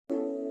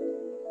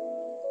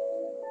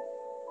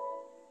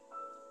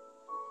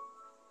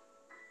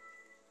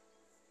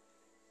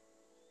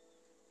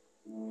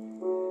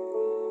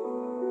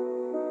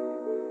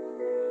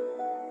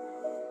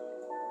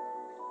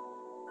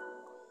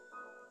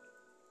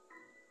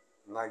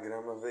Na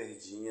grama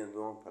verdinha de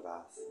uma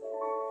praça,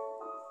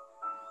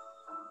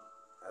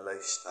 ela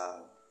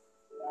estava.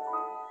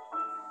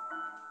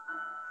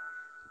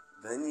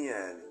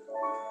 Daniele,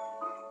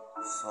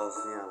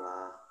 sozinha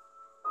lá,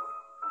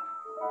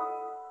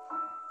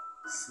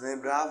 se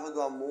lembrava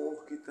do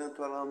amor que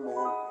tanto ela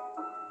amou,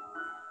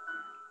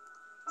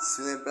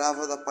 se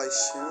lembrava da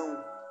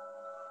paixão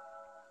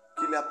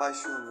que lhe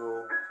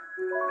apaixonou,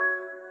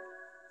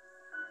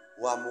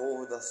 o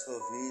amor da sua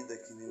vida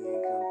que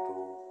ninguém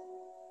cantou.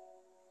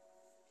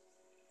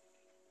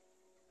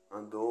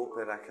 Andou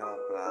por aquela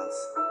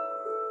praça,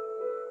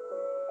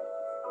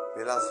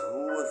 pelas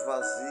ruas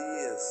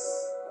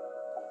vazias,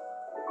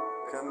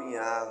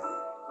 caminhava,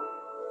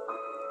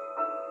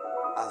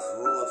 as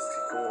ruas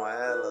que com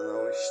ela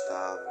não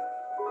estavam.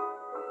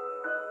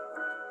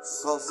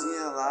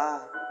 Sozinha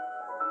lá,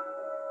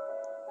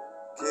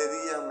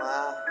 queria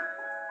amar,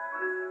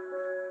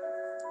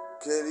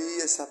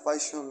 queria se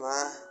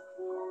apaixonar,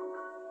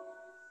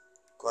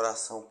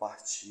 coração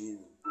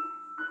partido.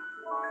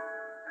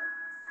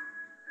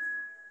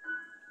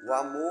 O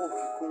amor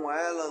que com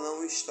ela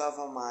não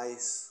estava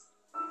mais.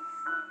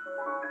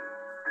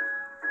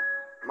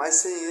 Mas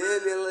sem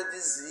ele ela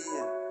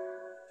dizia: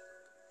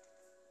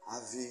 a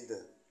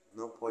vida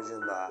não pode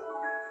andar,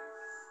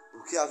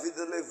 porque a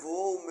vida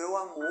levou o meu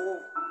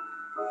amor,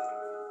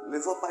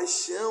 levou a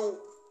paixão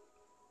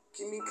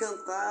que me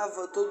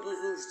encantava todos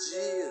os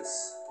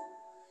dias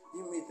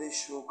e me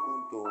deixou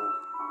com dor.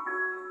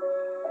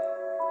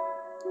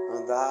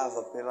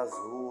 Andava pelas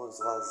ruas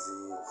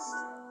vazias,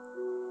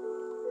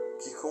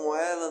 que com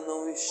ela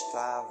não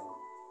estavam.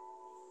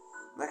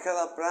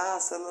 Naquela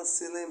praça ela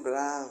se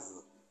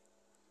lembrava,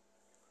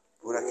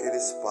 por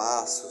aqueles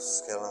passos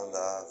que ela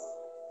andava.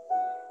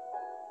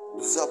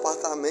 Do seu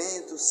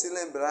apartamento se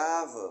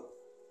lembrava,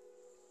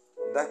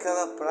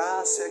 daquela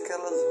praça e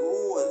aquelas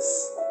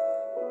ruas,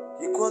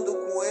 e quando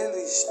com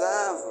ele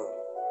estava,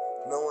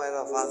 não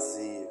era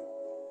vazia.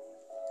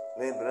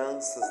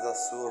 Lembranças da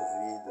sua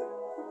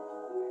vida.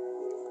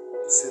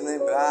 Se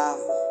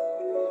lembrava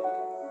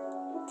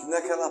que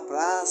naquela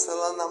praça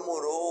ela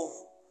namorou,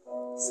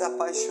 se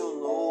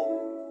apaixonou,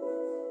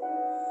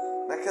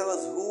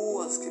 naquelas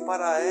ruas que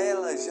para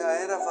ela já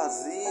era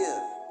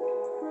vazia,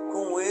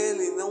 com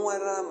ele não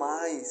era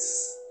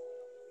mais.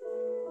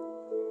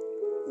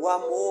 O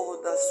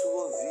amor da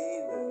sua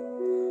vida,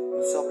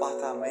 no seu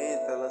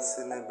apartamento ela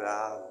se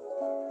lembrava,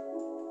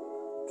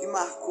 que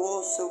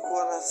marcou seu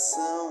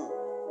coração,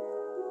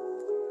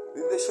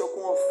 lhe deixou com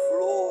uma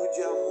flor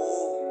de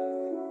amor,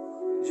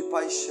 de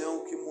paixão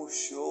que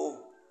murchou,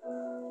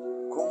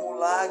 como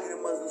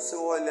lágrimas do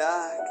seu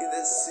olhar, que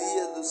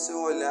descia do seu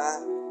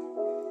olhar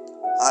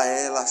a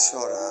ela a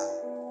chorar.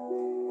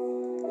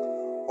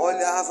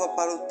 Olhava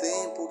para o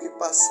tempo que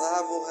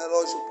passava, o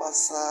relógio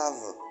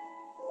passava,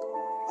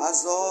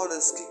 as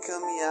horas que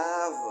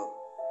caminhava,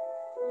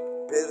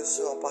 pelo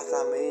seu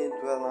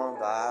apartamento ela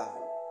andava,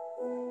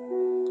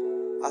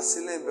 a se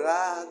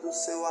lembrar do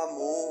seu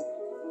amor.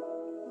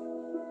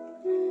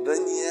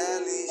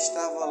 Daniele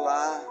estava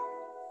lá,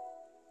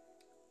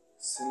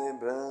 se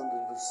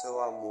lembrando do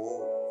seu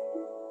amor,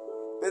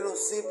 pelo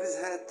simples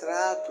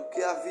retrato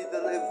que a vida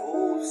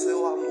levou o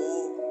seu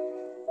amor,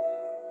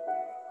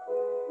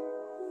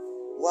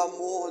 o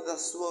amor da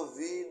sua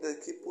vida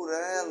que por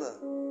ela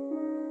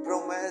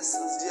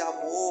promessas de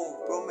amor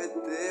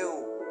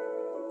prometeu,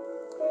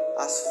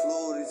 as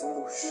flores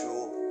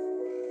murchou,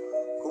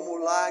 como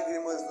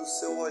lágrimas do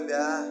seu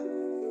olhar,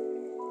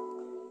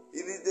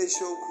 e lhe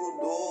deixou com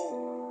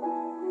dor,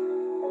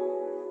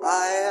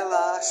 a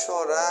ela a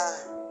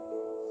chorar.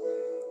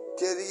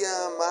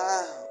 Queria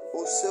amar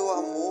o seu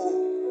amor,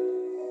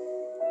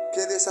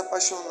 queria se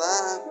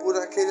apaixonar por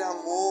aquele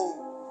amor,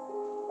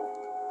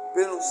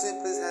 pelo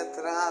simples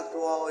retrato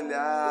a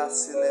olhar, a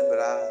se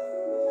lembrar.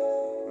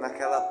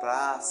 Naquela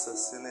praça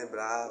se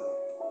lembrava,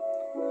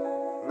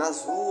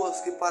 nas ruas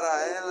que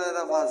para ela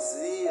era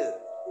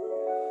vazia,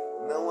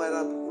 não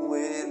era com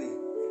ele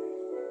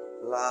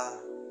lá.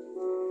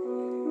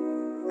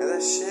 Era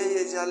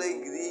cheia de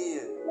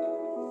alegria,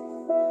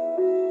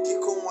 que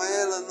com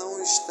ela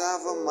não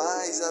estava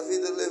mais, a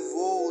vida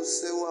levou o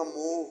seu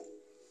amor,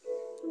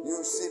 e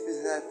um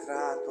simples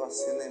retrato a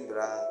se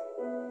lembrar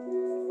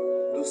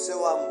do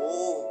seu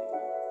amor,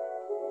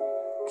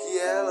 que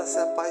ela se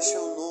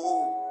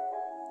apaixonou,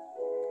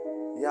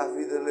 e a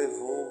vida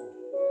levou,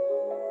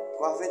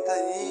 com a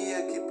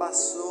ventania que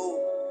passou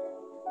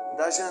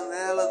da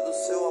janela do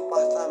seu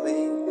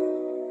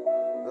apartamento,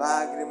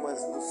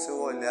 lágrimas do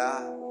seu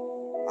olhar,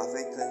 a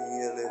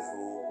ventania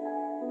levou,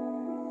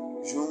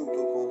 junto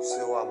com o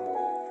seu amor.